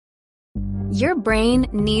Your brain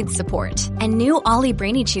needs support, and new Ollie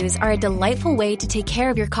Brainy Chews are a delightful way to take care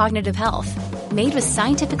of your cognitive health. Made with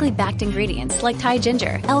scientifically backed ingredients like Thai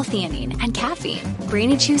ginger, L-theanine, and caffeine,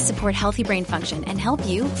 Brainy Chews support healthy brain function and help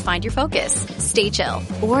you find your focus, stay chill,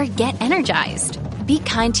 or get energized. Be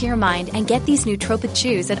kind to your mind and get these nootropic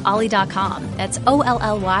chews at ollie.com. That's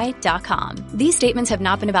OLLY.com. These statements have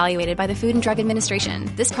not been evaluated by the Food and Drug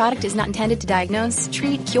Administration. This product is not intended to diagnose,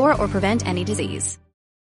 treat, cure, or prevent any disease.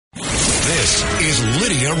 This is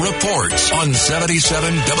Lidia Reports on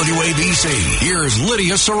 77 WABC. Here's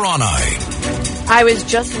Lydia Serrani. I was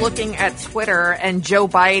just looking at Twitter, and Joe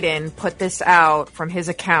Biden put this out from his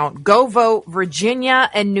account. Go vote Virginia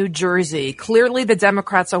and New Jersey. Clearly, the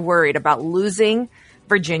Democrats are worried about losing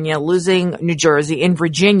Virginia, losing New Jersey. In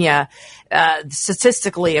Virginia,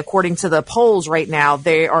 statistically, according to the polls right now,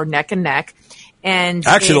 they are neck and neck. And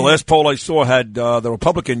actually, the last poll I saw had the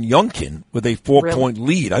Republican Youngkin with a 4-point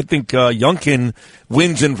lead. I think Youngkin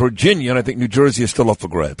wins in Virginia, and I think New Jersey is still up for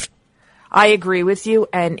grabs. I agree with you.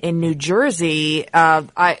 And in New Jersey,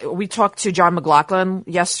 we talked to John McLaughlin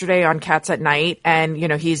yesterday on Cats at Night, and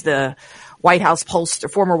he's the White House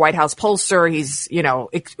former White House pollster. He's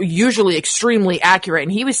usually extremely accurate,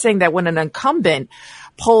 and he was saying that when an incumbent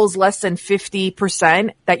polls less than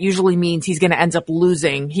 50%, that usually means he or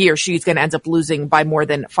she's going to end up losing by more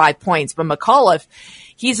than 5 points. But McAuliffe,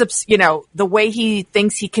 he's, the way he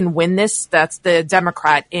thinks he can win this, that's the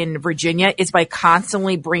Democrat in Virginia, is by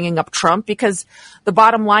constantly bringing up Trump, because the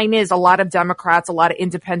bottom line is a lot of Democrats, a lot of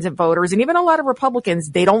independent voters, and even a lot of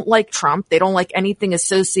Republicans, they don't like Trump. They don't like anything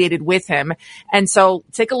associated with him. And so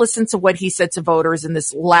take a listen to what he said to voters in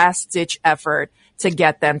this last-ditch effort to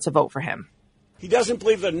get them to vote for him. He doesn't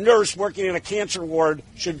believe the nurse working in a cancer ward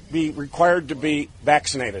should be required to be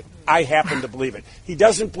vaccinated. I happen to believe it. He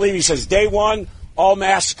doesn't believe, he says, day one, all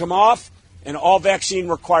masks come off and all vaccine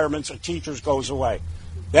requirements of teachers goes away.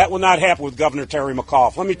 That will not happen with Governor Terry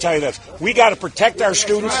McAuliffe. Let me tell you this. We got to protect our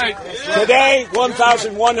students. Today,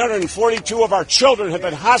 1,142 of our children have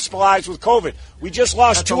been hospitalized with COVID. We just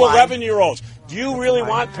lost two 11-year-olds. Do you really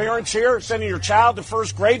want parents here sending your child to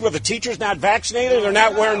first grade where the teacher's not vaccinated, they're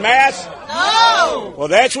not wearing masks? No! Well,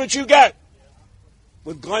 that's what you get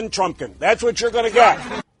with Glenn Trumpkin. That's what you're going to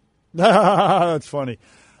get. That's funny.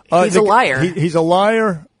 He's a liar. He's a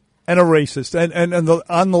liar and a racist. And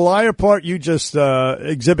on the liar part, you just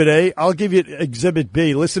Exhibit A. I'll give you Exhibit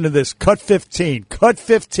B. Listen to this. Cut 15. Cut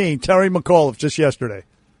 15. Terry McAuliffe just yesterday.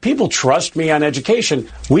 People trust me on education.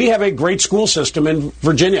 We have a great school system in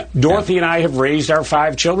Virginia. Dorothy and I have raised our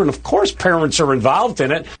 5 children. Of course, parents are involved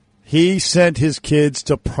in it. He sent his kids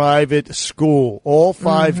to private school, all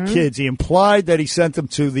 5 kids. He implied that he sent them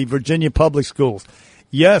to the Virginia public schools.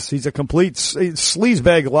 Yes, he's a complete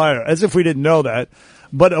sleazebag liar, as if we didn't know that.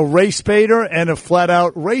 But a race baiter and a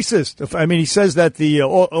flat-out racist. I mean, he says that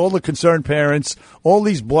all the concerned parents, all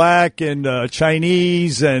these black and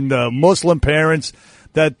Chinese and Muslim parents,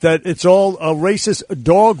 that it's all a racist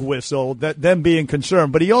dog whistle, that them being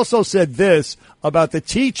concerned. But he also said this about the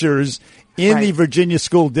teachers in the Virginia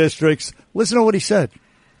school districts. Listen to what he said.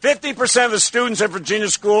 50% of the students at Virginia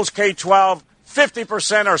schools, K-12,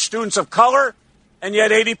 50% are students of color, and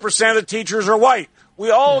yet 80% of the teachers are white.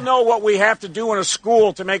 We all know what we have to do in a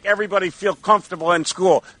school to make everybody feel comfortable in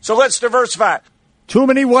school. So let's diversify. Too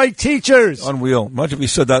many white teachers. Unreal. Imagine if he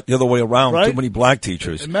said that the other way around. Right? Too many black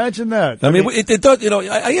teachers. Imagine that. I mean, it does.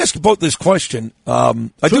 I ask about this question. I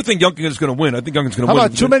do think Youngkin is going to win. I think Youngkin's going to win. How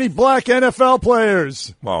about too many black NFL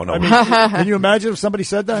players? Well, no. I mean, can you imagine if somebody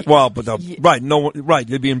said that? Well, but right.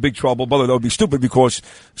 They'd be in big trouble. But that would be stupid because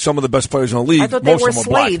some of the best players in the league, I thought they most were of them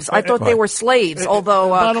slaves. Black. I thought they were slaves.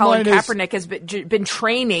 Although Colin Kaepernick has been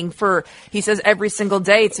training for, he says, every single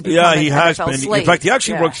day to become an NFL slave. In fact, he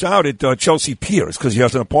actually works out at Chelsea Piers because he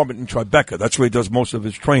has an apartment in Tribeca. That's where he does most of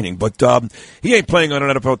his training. But he ain't playing on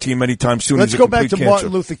an NFL team anytime soon. Let's go back to Martin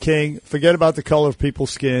Luther King. Forget about the color of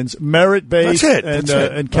people's skins. Merit-based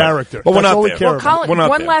and character. But we're not there.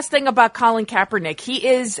 One last thing about Colin Kaepernick.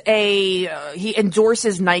 He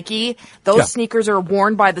endorses Nike. Those sneakers are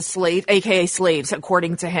worn by the slaves, a.k.a. slaves,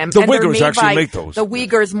 according to him. The Uyghurs actually make those. The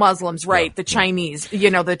Uyghurs Muslims, right. Yeah. The Chinese, the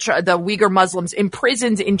Uyghur Muslims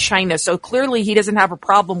imprisoned in China. So clearly he doesn't have a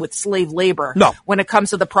problem with slave labor when it comes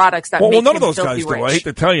to the products that make none him of those guys rich. do. I hate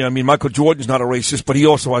to tell you. I mean, Michael Jordan's not a racist, but he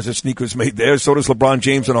also has his sneakers made there. So does LeBron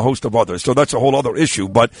James and a host of others. So that's a whole other issue.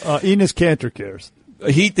 But Enes Kanter cares.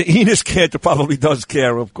 Enos can't, probably does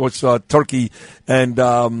care. Of course, Turkey and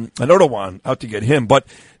Erdogan out to get him. But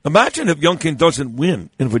imagine if Youngkin doesn't win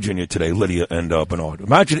in Virginia today, Lydia and Bernard.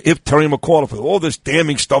 Imagine if Terry McAuliffe, with all this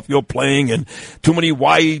damning stuff you're playing and too many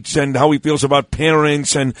whites and how he feels about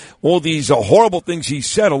parents and all these horrible things he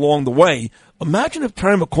said along the way. Imagine if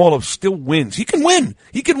Terry McAuliffe still wins. He can win.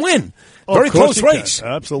 He can win. Very close race.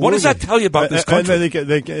 Absolutely. What does that tell you about this country?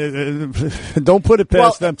 And don't put it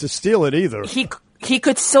past them to steal it either. He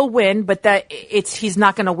could still win, but he's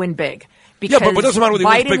not going to win big. Because but it doesn't matter whether he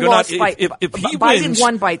wins big or not. If he wins,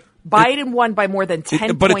 Biden won by more than 10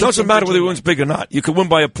 points. But it doesn't matter whether he wins big or not. You can win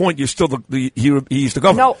by a point. You're still he's the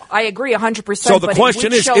governor. No, I agree 100%. So the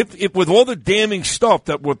question is, if with all the damning stuff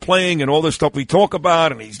that we're playing and all the stuff we talk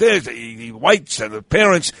about, and he's there, the whites and the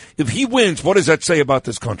parents, if he wins, what does that say about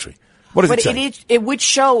this country? What does it say? It would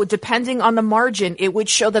show, depending on the margin, it would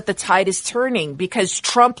show that the tide is turning because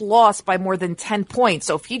Trump lost by more than 10 points.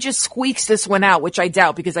 So if he just squeaks this one out, which I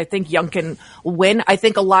doubt because I think Youngkin will win, I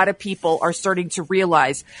think a lot of people are starting to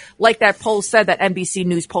realize, like that poll said, that NBC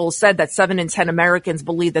News poll said, that 7 in 10 Americans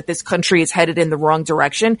believe that this country is headed in the wrong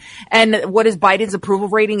direction. And what is Biden's approval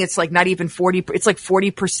rating? It's like not even 40, it's like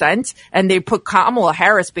 40%. And they put Kamala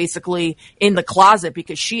Harris basically in the closet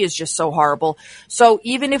because she is just so horrible. So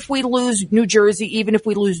even if we lose New Jersey, even if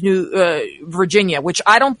we lose Virginia, which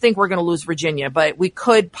I don't think we're going to lose Virginia, but we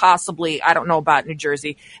could possibly, I don't know about New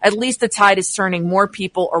Jersey, at least the tide is turning. More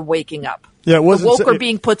people are waking up. Yeah, the woke are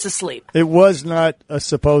being put to sleep. It was not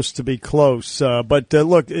supposed to be close. But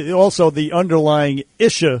look, also the underlying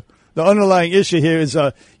issue here is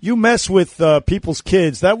you mess with people's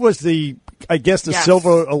kids. That was the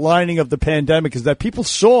silver lining of the pandemic is that people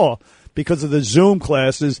saw, because of the Zoom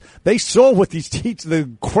classes, they saw what these teachers, the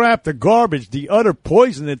crap, the garbage, the utter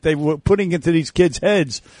poison that they were putting into these kids'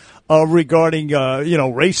 heads regarding,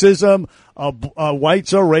 racism.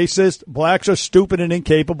 Whites are racist. Blacks are stupid and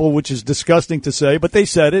incapable, which is disgusting to say, but they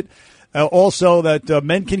said it. Also that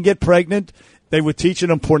men can get pregnant. They were teaching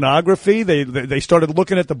them pornography. They started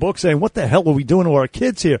looking at the book saying, what the hell are we doing to our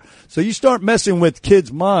kids here? So you start messing with kids'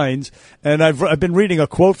 minds. And I've been reading a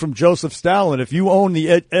quote from Joseph Stalin. If you own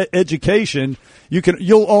the education,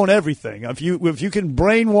 you'll own everything. If you can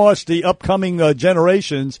brainwash the upcoming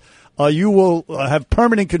generations, you will have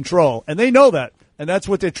permanent control. And they know that. And that's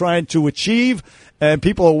what they're trying to achieve. And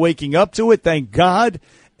people are waking up to it. Thank God.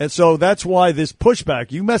 And so that's why this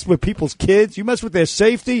pushback. You mess with people's kids, you mess with their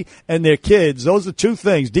safety and their kids. Those are two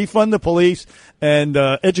things. Defund the police and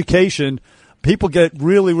education. People get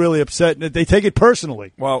really, really upset, and they take it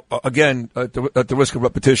personally. Well, again, at the risk of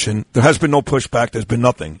repetition, there has been no pushback. There's been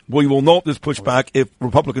nothing. We will know there's pushback if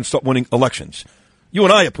Republicans start winning elections. You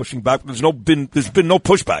and I are pushing back, but there's been no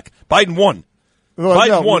pushback. Biden won. Well,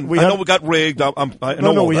 Biden won. I know we got rigged.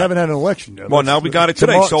 We haven't had an election yet. Well, now we got it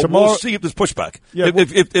today, so we'll see if there's pushback. Yeah,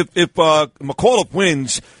 if McAuliffe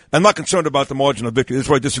wins, I'm not concerned about the margin of victory. This is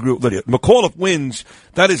where I disagree with Lydia. McAuliffe wins,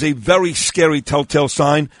 that is a very scary telltale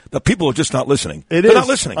sign that people are just not listening. They're not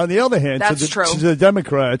listening. On the other hand, to the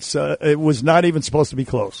Democrats, it was not even supposed to be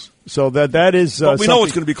close. So that is we know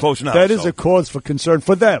it's going to be close now. That is a cause for concern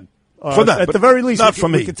for them. For them, at the very least, not for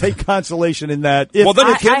me. We can take consolation in that. Well, then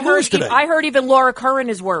it can't lose today. I heard even Laura Curran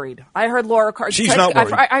is worried. I heard Laura Curran. She's not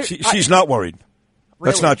worried. She's not worried.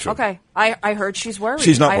 Really? That's not true. Okay. I heard she's worried.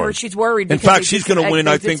 She's not worried. I heard she's worried. In fact, she's going to win,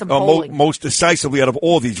 I think, most decisively out of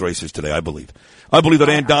all these races today, I believe. I believe that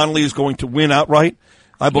Ann Donnelly is going to win outright.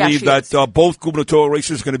 I believe that both gubernatorial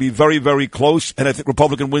races are going to be very, very close, and I think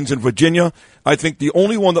Republican wins in Virginia. I think the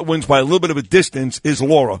only one that wins by a little bit of a distance is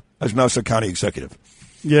Laura as Nassau County executive.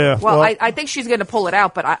 Yeah. Well, I think she's going to pull it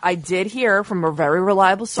out, but I did hear from a very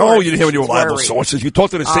reliable source. Oh, you didn't hear any reliable sources. You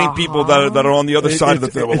talk to the same people that are on the other side of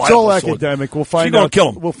the reliable It's all academic. We'll find out. Kill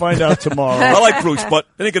him. We'll find out tomorrow. I like Bruce, but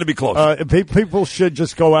it ain't going to be close. People should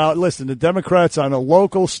just go out. Listen, the Democrats on a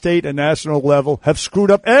local, state, and national level have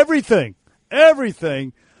screwed up everything.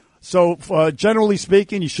 Everything. So, generally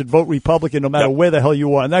speaking, you should vote Republican no matter where the hell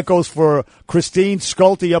you are. And that goes for Christine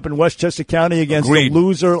Schulte up in Westchester County against the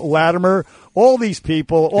loser Latimer. All these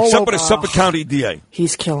people. Except for the Suffolk County DA.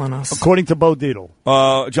 He's killing us. According to Bo Dietl.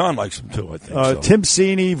 John likes him, too, I think. Tim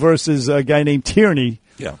Sini versus a guy named Tierney.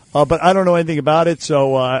 Yeah. But I don't know anything about it,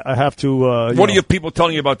 so I have to... what are your people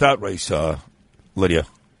telling you about that race, Lydia?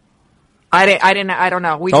 I don't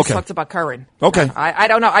know. We just talked about Curran. Okay. I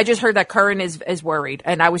don't know. I just heard that Curran is worried,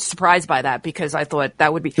 and I was surprised by that because I thought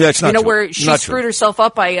that would be, it's not true. where she screwed herself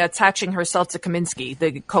up by attaching herself to Kaminsky,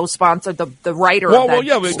 the co-sponsor, the writer of that. Well,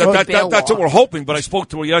 yeah, that's what we're hoping, but I spoke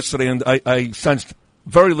to her yesterday, and I sensed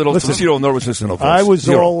Very little Listen, zero nervousness in her voice. I was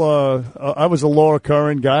Zero. I was a Laura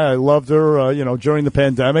Curran guy. I loved her, during the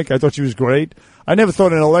pandemic. I thought she was great. I never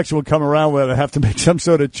thought an election would come around where I'd have to make some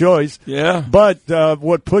sort of choice. Yeah. But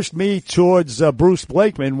what pushed me towards Bruce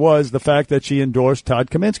Blakeman was the fact that she endorsed Todd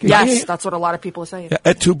Kaminsky. Yes, that's what a lot of people are saying. Yeah,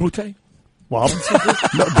 et tu, Brute? Well,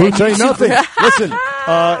 Brute nothing. Listen,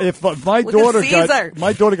 if my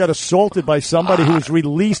daughter got assaulted by somebody who was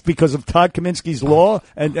released because of Todd Kaminsky's law,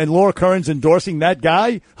 and Laura Curran's endorsing that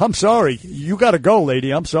guy, I'm sorry. You got to go,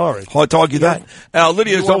 lady. I'm sorry. Hard to argue that.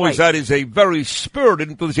 Lydia, as always, right. that is a very spirited,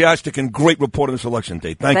 enthusiastic, and great report on this election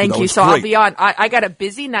day. Thank you. So great. I'll be on. I got a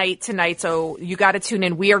busy night tonight, so you got to tune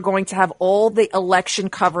in. We are going to have all the election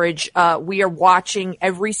coverage. We are watching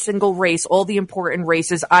every single race, all the important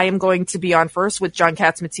races. I am going to be on first with John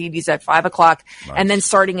Katzmatidis at 5 o'clock, and then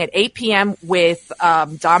starting at 8 p.m. with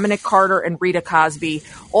Dominic Carter and Rita Cosby,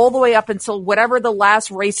 all the way up until whatever the last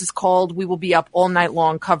race is called. We will be up all night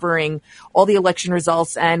long covering all the election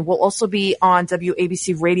results, and we'll also be on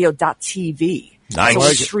WABCRadio.tv. Nice. So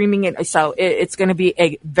we're streaming it. So it's going to be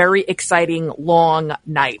a very exciting, long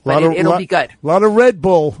night, but it'll be good. A lot of Red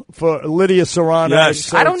Bull for Lidia Serrano. Yes.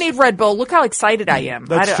 So I don't need Red Bull. Look how excited I am.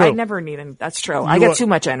 That's true. I never need it. That's true. I get too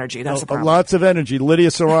much energy. That's the problem. Lots of energy.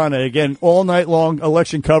 Lidia Serrano. Again, all night long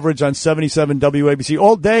election coverage on 77 WABC.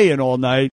 All day and all night.